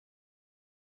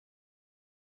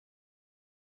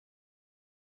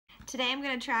Today I'm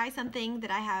going to try something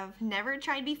that I have never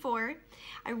tried before.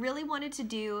 I really wanted to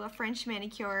do a French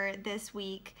manicure this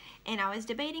week, and I was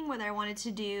debating whether I wanted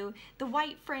to do the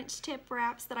white French tip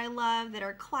wraps that I love, that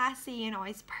are classy and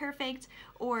always perfect,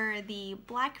 or the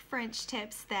black French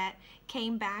tips that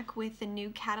came back with the new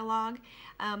catalog.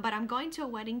 But I'm going to a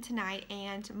wedding tonight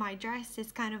and my dress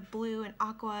is kind of blue and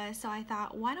aqua, so I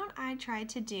thought, why don't I try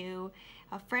to do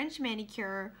a French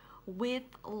manicure with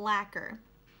lacquer.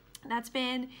 That's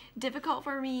been difficult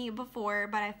for me before,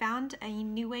 but I found a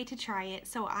new way to try it,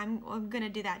 so I'm gonna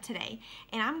do that today.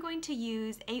 And I'm going to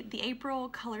use the April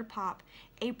ColourPop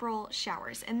April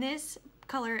Showers, and this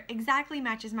color exactly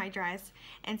matches my dress,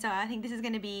 and so I think this is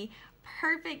gonna be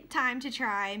perfect time to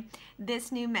try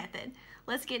this new method.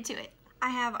 Let's get to it.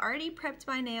 I have already prepped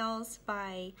my nails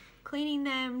by cleaning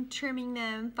them, trimming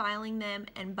them, filing them,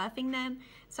 and buffing them,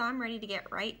 so I'm ready to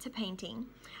get right to painting.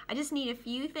 I just need a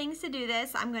few things to do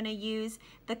this. I'm going to use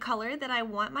the color that I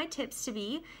want my tips to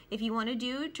be. If you want to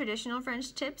do traditional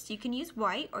French tips, you can use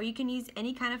white or you can use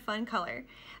any kind of fun color.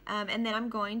 And then I'm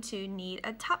going to need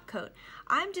a top coat.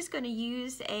 I'm just going to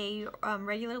use a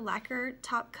regular lacquer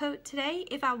top coat today.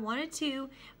 If I wanted to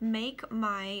make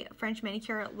my French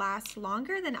manicure last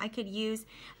longer, then I could use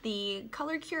the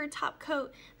Color Cure top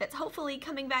coat that's hopefully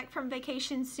coming back from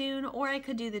vacation soon, or I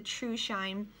could do the True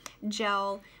Shine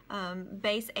gel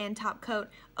base and top coat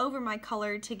over my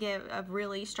color to give a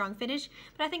really strong finish.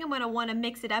 But I think I'm going to want to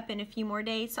mix it up in a few more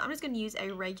days, so I'm just going to use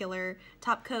a regular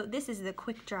top coat. This is the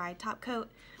quick dry top coat.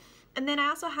 And then I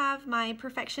also have my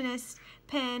Perfectionist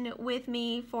pen with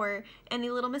me for any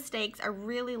little mistakes. I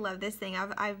really love this thing.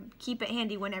 I keep it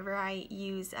handy whenever I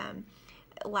use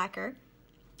lacquer.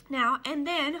 Now, and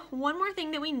then one more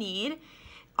thing that we need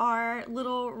are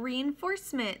little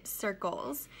reinforcement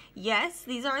circles. Yes,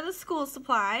 these are the school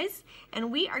supplies, and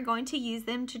we are going to use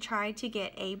them to try to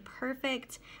get a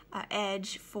perfect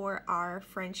edge for our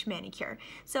French manicure.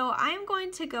 So I'm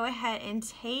going to go ahead and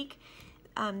take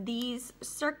these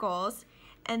circles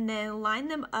and then line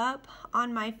them up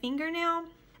on my fingernail.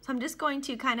 So I'm just going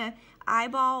to kind of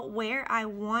eyeball where I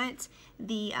want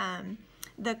the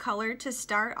color to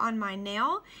start on my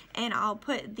nail, and I'll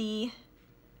put the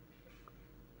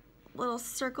little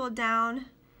circle down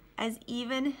as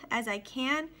even as I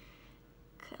can,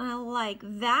 kind of like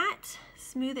that.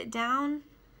 Smooth it down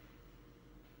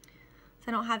so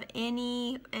I don't have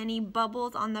any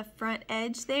bubbles on the front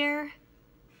edge there.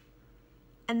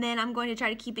 And then I'm going to try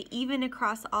to keep it even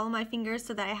across all of my fingers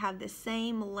so that I have the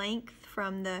same length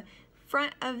from the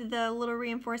front of the little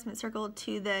reinforcement circle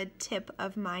to the tip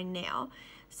of my nail.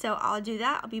 So I'll do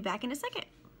that. I'll be back in a second.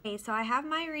 Okay, so I have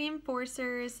my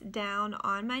reinforcers down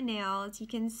on my nails. You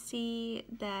can see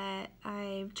that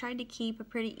I've tried to keep a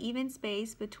pretty even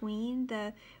space between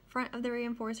the front of the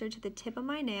reinforcer to the tip of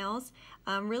my nails.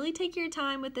 Really take your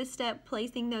time with this step,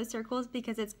 placing those circles,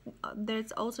 because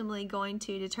that's ultimately going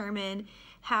to determine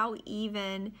how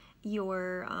even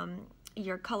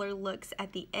your color looks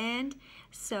at the end.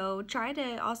 So try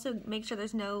to also make sure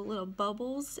there's no little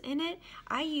bubbles in it.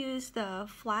 I use the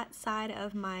flat side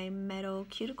of my metal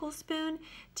cuticle spoon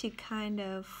to kind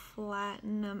of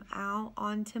flatten them out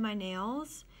onto my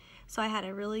nails, so I had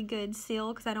a really good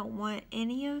seal because I don't want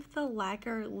any of the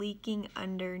lacquer leaking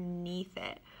underneath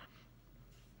it.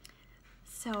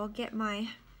 So I'll get my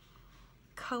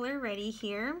color ready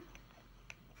here.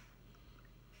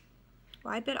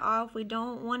 Wipe it off. We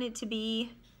don't want it to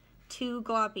be too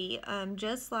gloppy.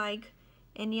 Just like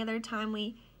any other time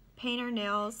we paint our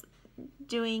nails,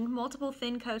 doing multiple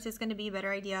thin coats is going to be a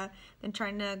better idea than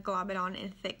trying to glob it on in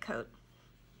a thick coat.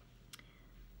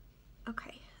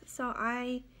 Okay, so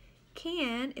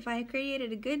if I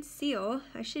created a good seal,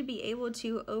 I should be able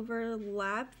to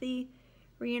overlap the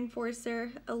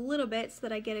reinforcer a little bit so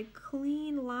that I get a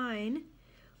clean line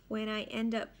when I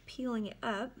end up peeling it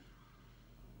up.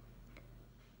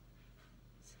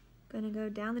 Gonna go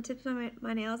down the tips of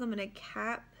my nails. I'm gonna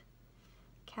cap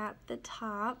the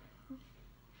top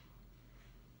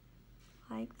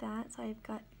like that, so I've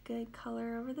got good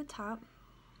color over the top.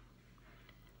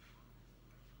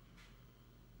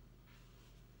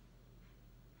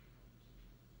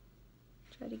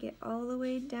 Try to get all the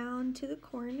way down to the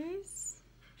corners.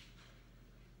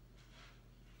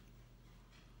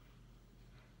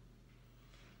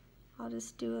 I'll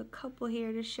just do a couple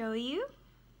here to show you.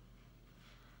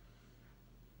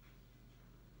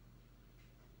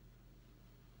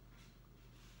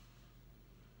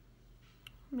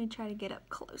 Let me try to get up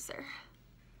closer.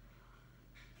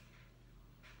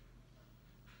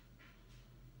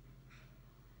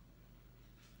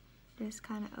 Just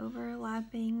kind of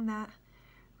overlapping that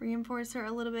reinforcer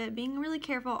a little bit, being really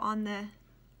careful on the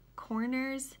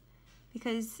corners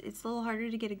because it's a little harder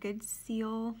to get a good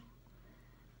seal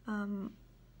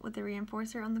with the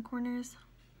reinforcer on the corners.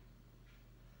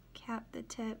 Cap the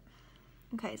tip.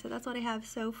 Okay, so that's what I have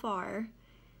so far.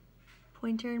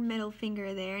 Pointer and middle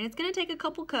finger there, and it's gonna take a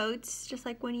couple coats, just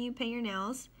like when you paint your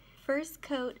nails. First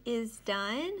coat is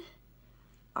done.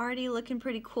 Already looking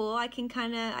pretty cool. I can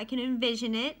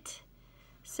envision it.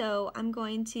 So I'm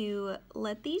going to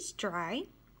let these dry,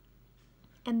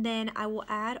 and then I will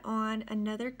add on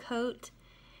another coat,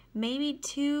 maybe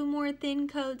 2 more thin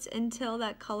coats until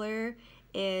that color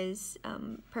is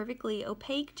perfectly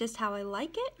opaque, just how I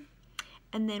like it.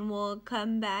 And then we'll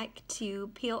come back to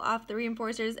peel off the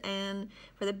reinforcers and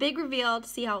for the big reveal to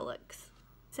see how it looks.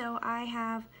 So I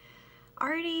have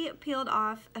already peeled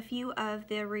off a few of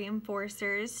the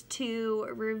reinforcers to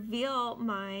reveal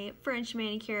my French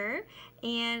manicure,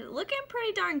 and looking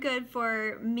pretty darn good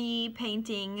for me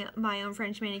painting my own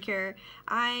French manicure.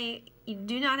 I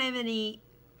do not have any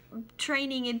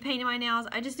training in painting my nails.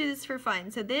 I just do this for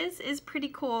fun. So this is pretty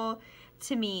cool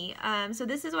to me. So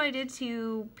this is what I did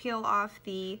to peel off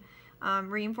the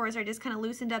reinforcer. I just kind of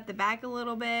loosened up the back a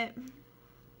little bit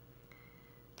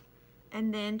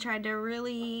and then tried to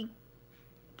really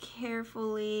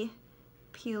carefully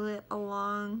peel it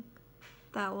along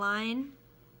that line.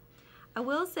 I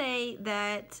will say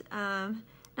that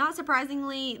not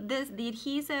surprisingly, the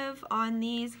adhesive on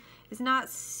these is not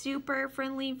super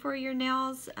friendly for your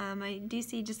nails. I do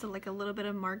see just like a little bit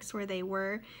of marks where they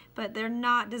were, but they're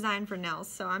not designed for nails,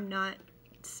 so I'm not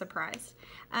surprised.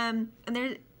 And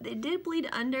they did bleed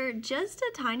under just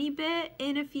a tiny bit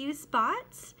in a few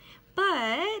spots,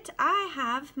 but I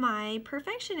have my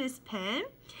perfectionist pen,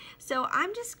 so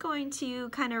I'm just going to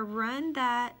kind of run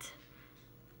that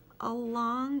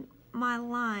along my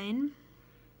line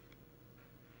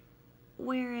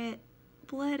where it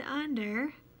bled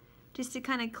under, just to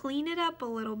kind of clean it up a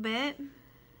little bit.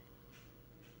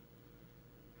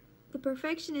 The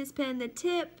perfectionist pen, the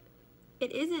tip,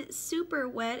 it isn't super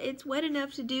wet. It's wet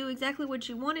enough to do exactly what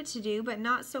you want it to do, but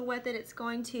not so wet that it's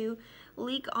going to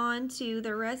leak onto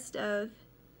the rest of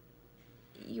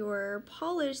your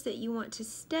polish that you want to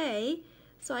stay.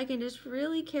 So I can just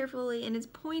really carefully, and it's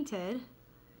pointed.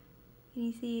 Can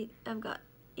you see,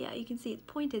 yeah, you can see it's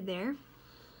pointed there.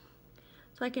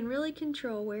 So I can really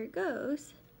control where it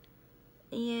goes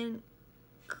and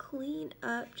clean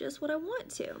up just what I want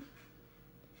to.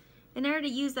 And I already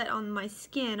used that on my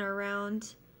skin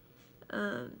around,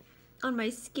 on my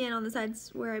skin on the sides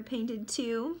where I painted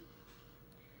too.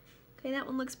 Okay, that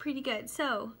one looks pretty good.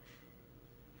 So,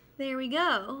 there we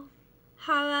go.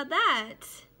 How about that?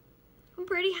 I'm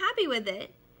pretty happy with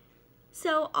it.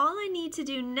 So all I need to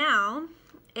do now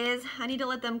is I need to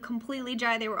let them completely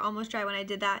dry. They were almost dry when I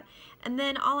did that. And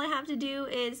then all I have to do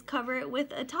is cover it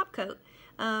with a top coat.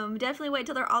 Definitely wait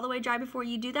till they're all the way dry before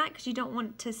you do that, because you don't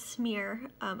want to smear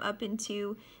up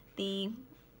into the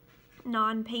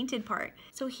non-painted part.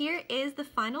 So here is the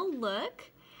final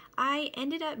look. I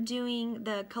ended up doing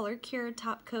the color cure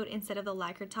top coat instead of the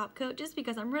lacquer top coat just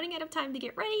because I'm running out of time to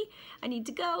get ready. I need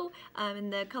to go,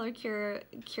 and the color cure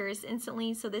cures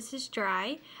instantly, so this is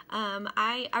dry.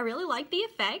 I really like the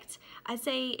effect. I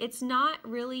say it's not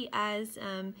really as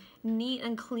neat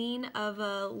and clean of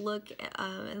a look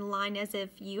and line as if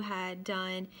you had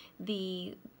done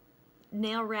the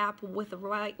nail wrap with the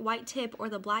white tip or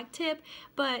the black tip,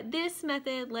 but this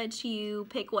method lets you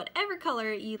pick whatever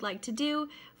color you'd like to do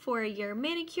for your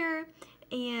manicure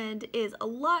and is a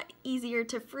lot easier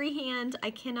to freehand. I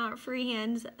cannot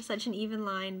freehand such an even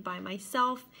line by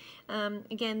myself.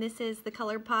 Again, this is the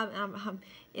ColourPop. I'm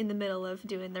in the middle of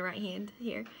doing the right hand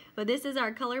here, but this is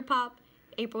our ColourPop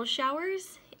April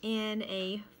Showers in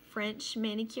a French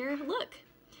manicure look.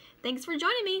 Thanks for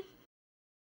joining me.